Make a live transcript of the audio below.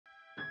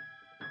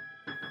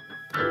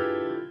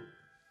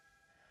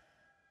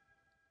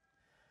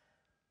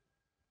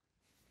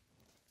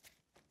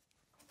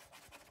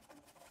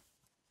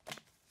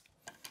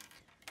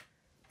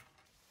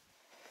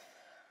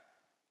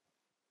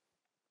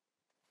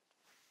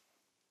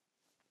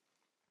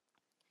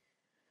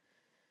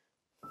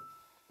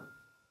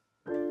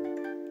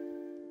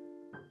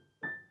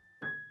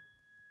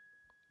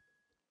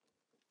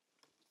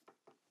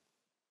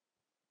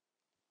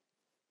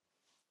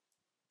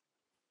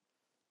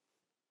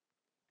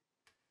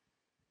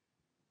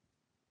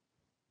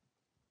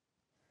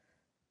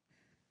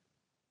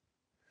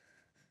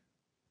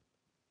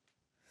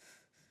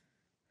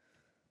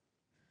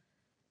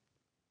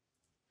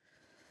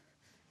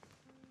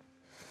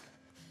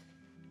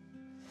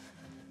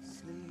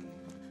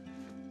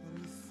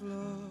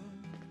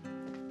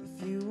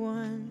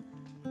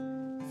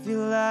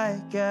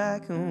like I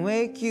can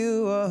wake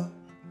you up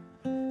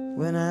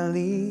when I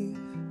leave,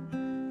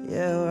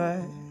 yeah,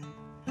 right.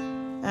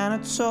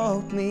 And it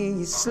told me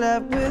you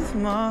slept with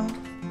Mark.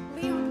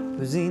 Leon.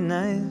 Was he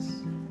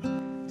nice?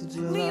 Did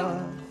you Leon.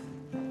 laugh?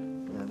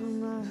 Never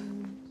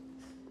mind.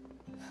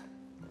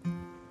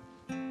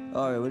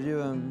 Alright, what do you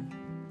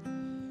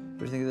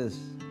think of this?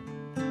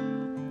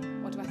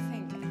 What do I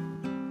think?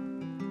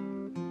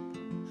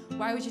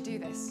 Why would you do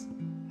this?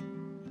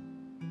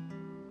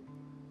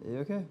 Are you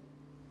okay?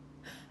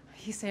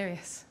 Are you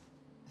serious?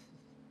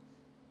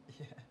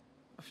 Yeah,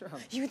 I'm sure.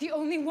 You were the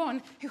only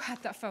one who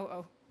had that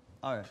photo.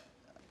 Alright,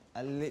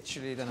 I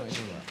literally don't know what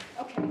you're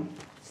talking about. Okay.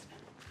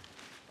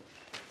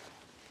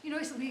 You know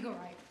it's illegal,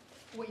 right?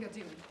 What you're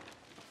doing.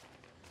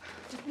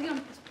 Just,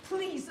 Leon,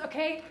 please,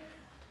 okay?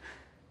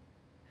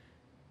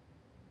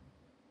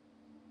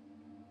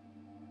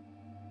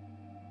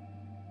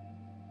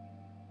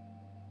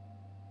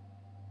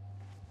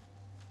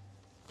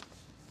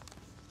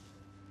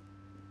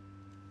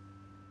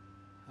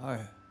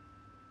 Alright.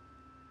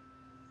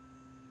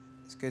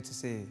 It's good to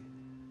see you.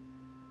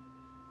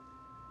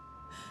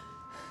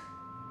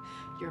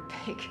 You're a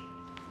pig.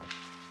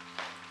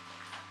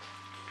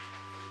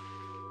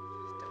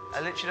 I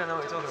literally don't know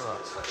what you're talking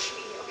about. Touch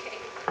me, okay?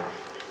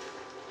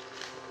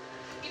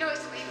 You know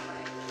it's illegal,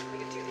 right? What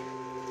you're doing.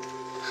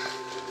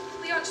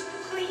 Leon, just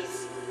please.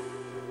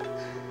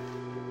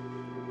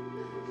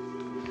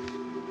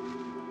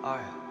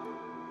 Alright.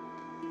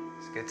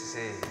 It's good to see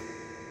you.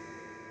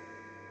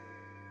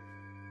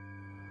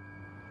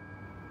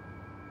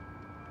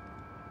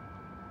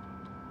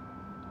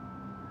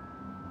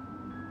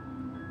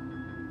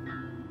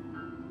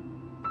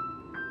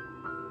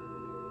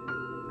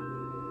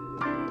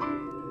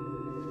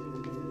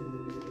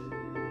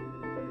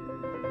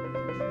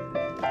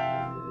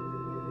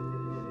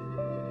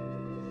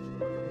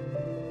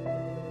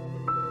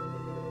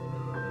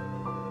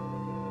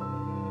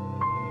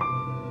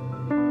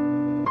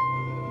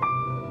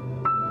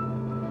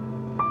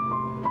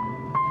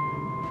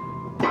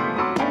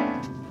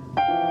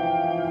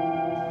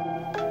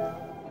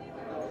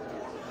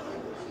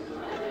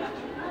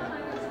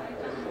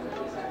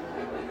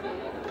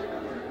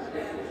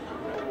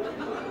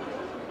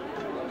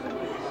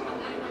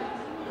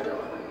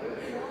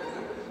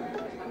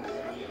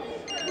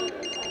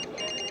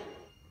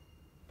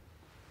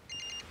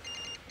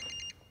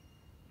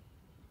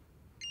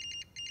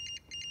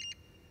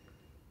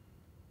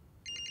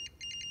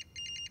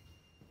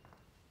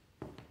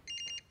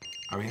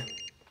 Are you?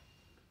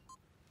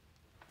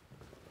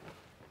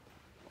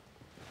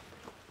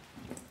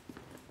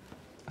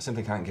 I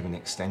simply can't give an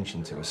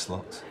extension to a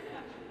slut.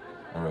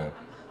 Or a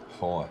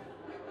whore.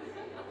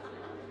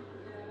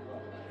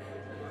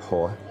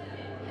 Whore.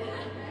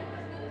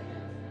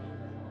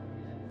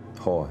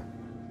 Whore.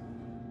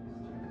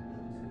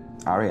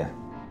 Aria.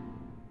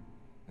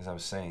 As I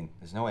was saying,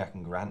 there's no way I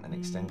can grant an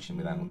extension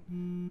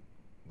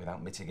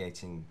without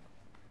mitigating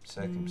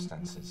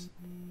circumstances.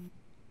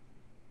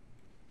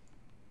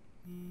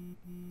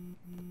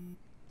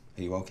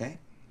 Are you okay?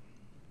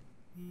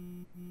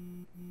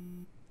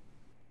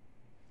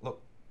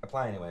 Look,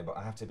 apply anyway, but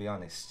I have to be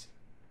honest.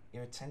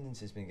 Your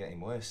attendance has been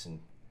getting worse and,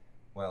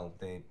 well,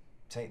 they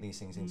take these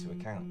things into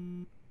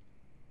account.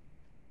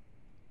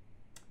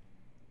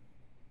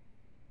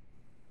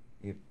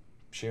 You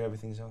sure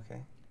everything's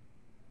okay?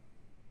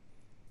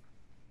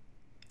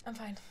 I'm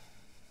fine.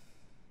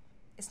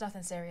 It's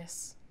nothing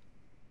serious.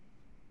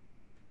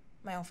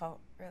 My own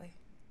fault, really.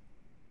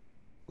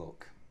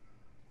 Look,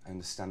 I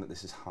understand that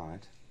this is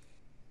hard,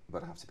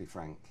 but I have to be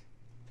frank.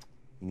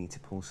 You need to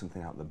pull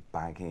something out of the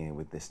bag here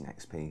with this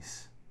next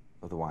piece.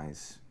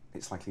 Otherwise,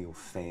 it's likely you'll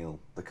fail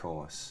the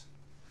course.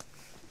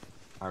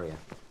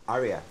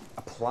 Aria,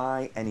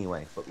 apply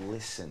anyway, but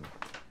listen.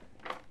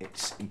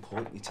 It's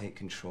important you take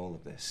control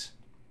of this.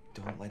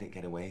 Don't let it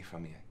get away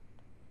from you.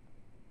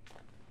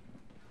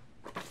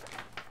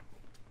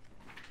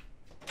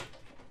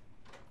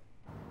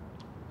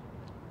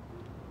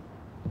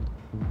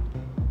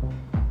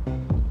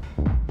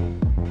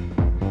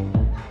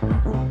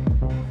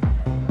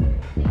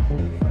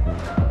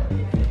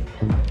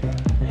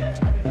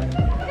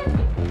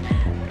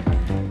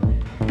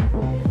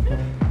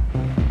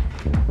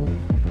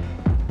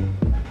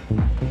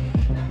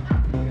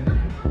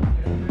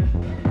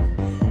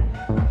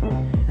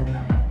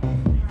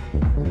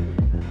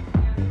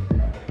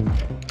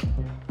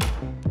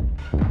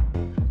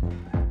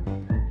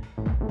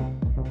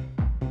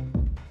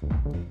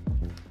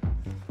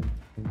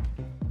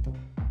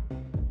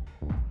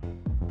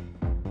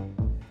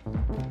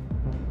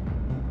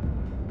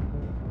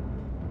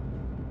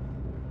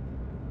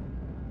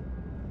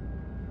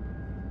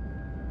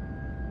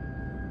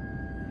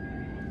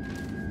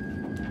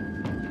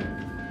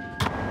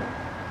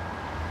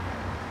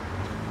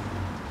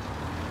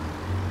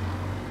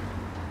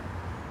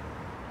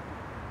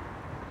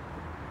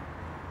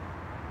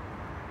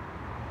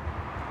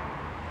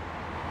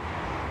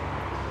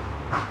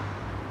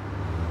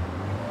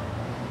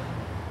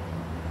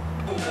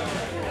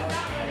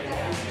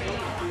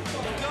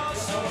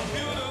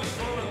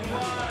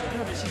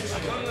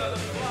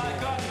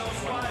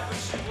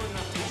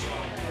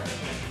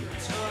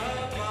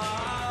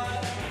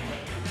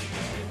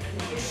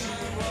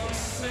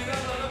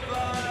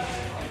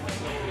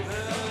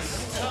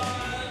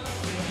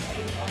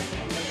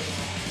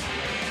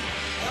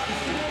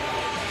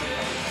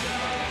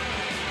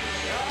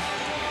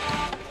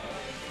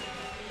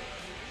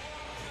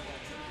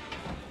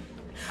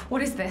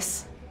 What is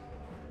this?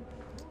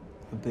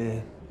 A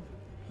beer.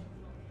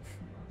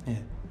 Yeah.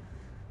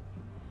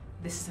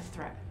 This is a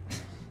threat.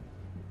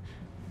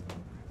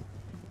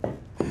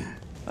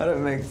 I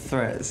don't make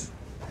threats.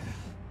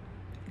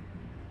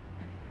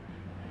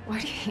 Why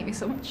do you hate me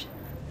so much?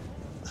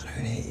 I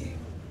don't hate you.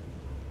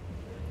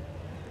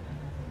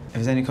 If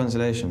there's any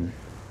consolation,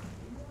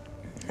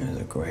 it was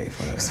a great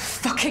photo. It's a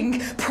fucking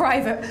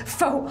private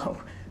photo.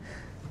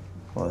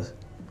 Was.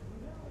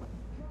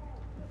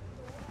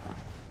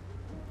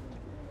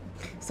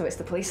 So it's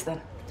the police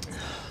then?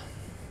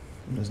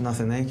 There's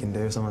nothing they can do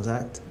if someone's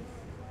hacked.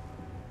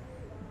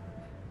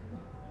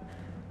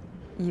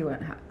 You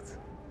weren't hacked.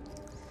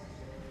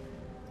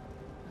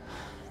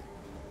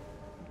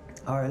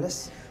 All right,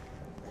 let's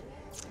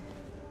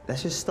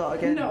just start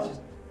again. No.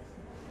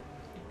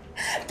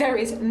 There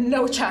is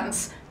no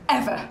chance,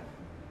 ever.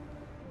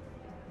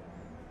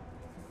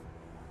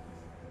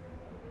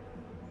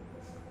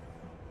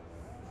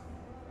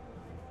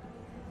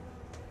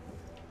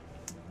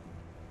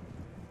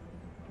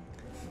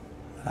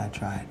 I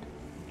tried.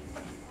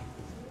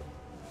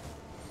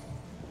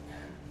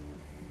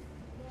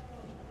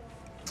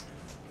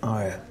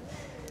 Aria.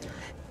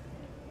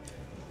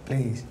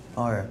 Please,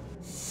 Aria.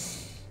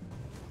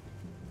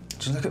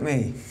 Just look at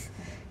me.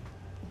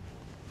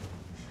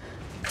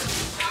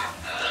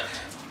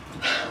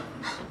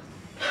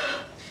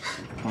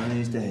 One of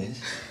these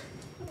days,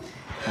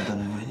 I don't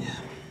know when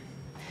yet,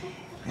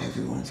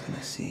 everyone's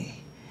gonna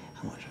see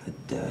how much of a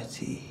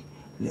dirty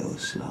little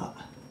slut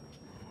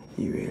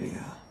you really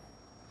are.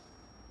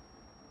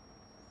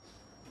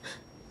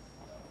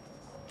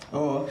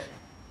 Or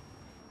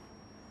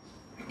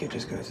you could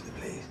just go to the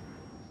police.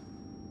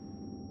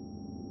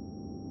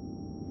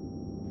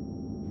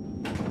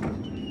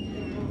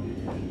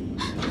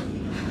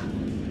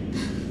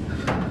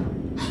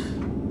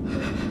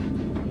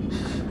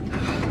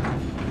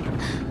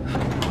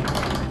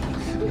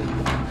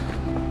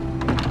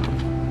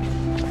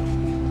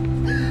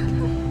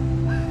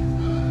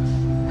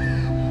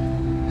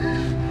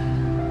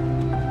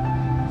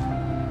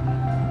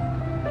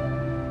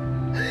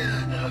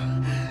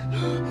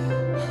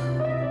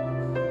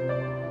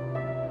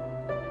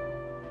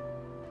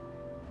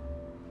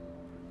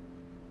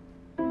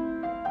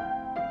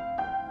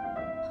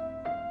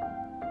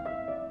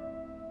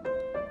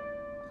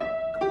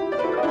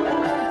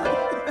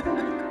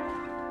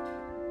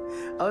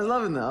 I was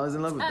loving that. I was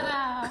in love with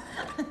that.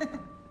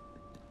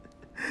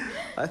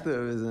 I thought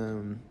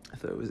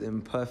it was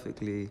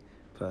imperfectly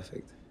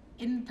perfect.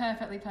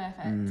 Imperfectly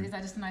perfect. Is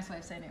that just a nice way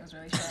of saying it was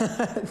really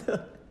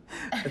short?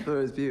 I thought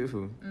it was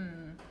beautiful.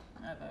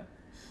 Ever.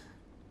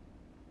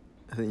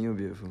 I think you're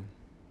beautiful.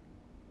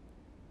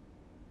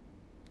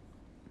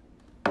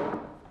 What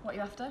are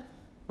you after?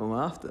 What am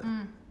I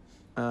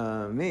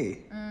after?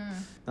 Me?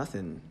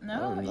 Nothing. No,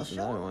 are you nothing.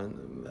 sure? I don't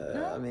want.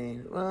 No? I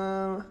mean,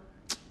 well,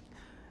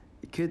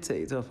 you could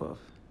take your top off.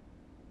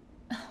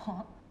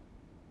 What?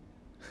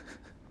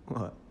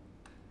 What?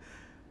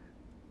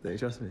 Don't you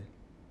trust me?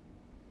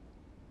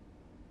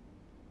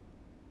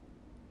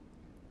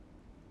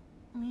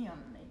 Me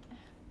on naked.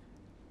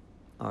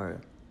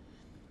 Alright.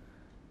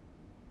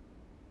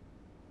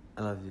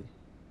 I love you.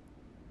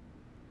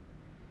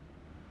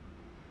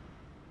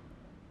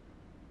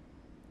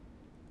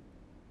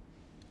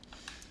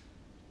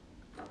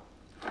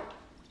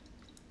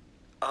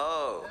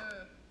 Oh.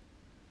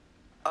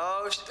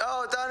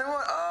 Oh, down in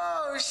one.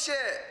 Oh, shit.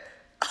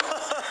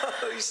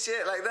 Oh,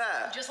 shit, like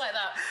that. Just like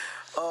that.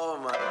 Oh,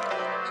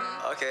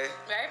 my. Okay.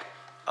 Right?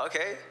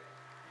 Okay.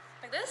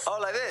 Like this? Oh,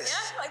 like this?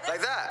 Yeah, like this.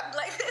 Like that?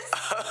 Like this.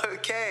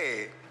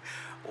 Okay.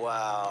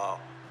 Wow.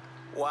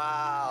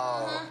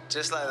 Wow.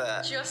 Just like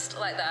that. Just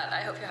like that.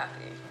 I hope you're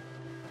happy.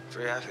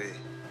 Pretty happy.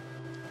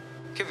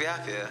 Could be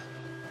happier.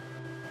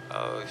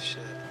 Oh, shit.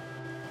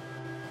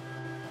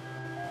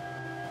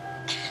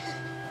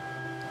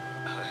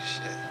 Oh,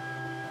 shit.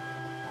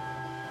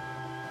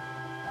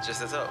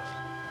 Just the top.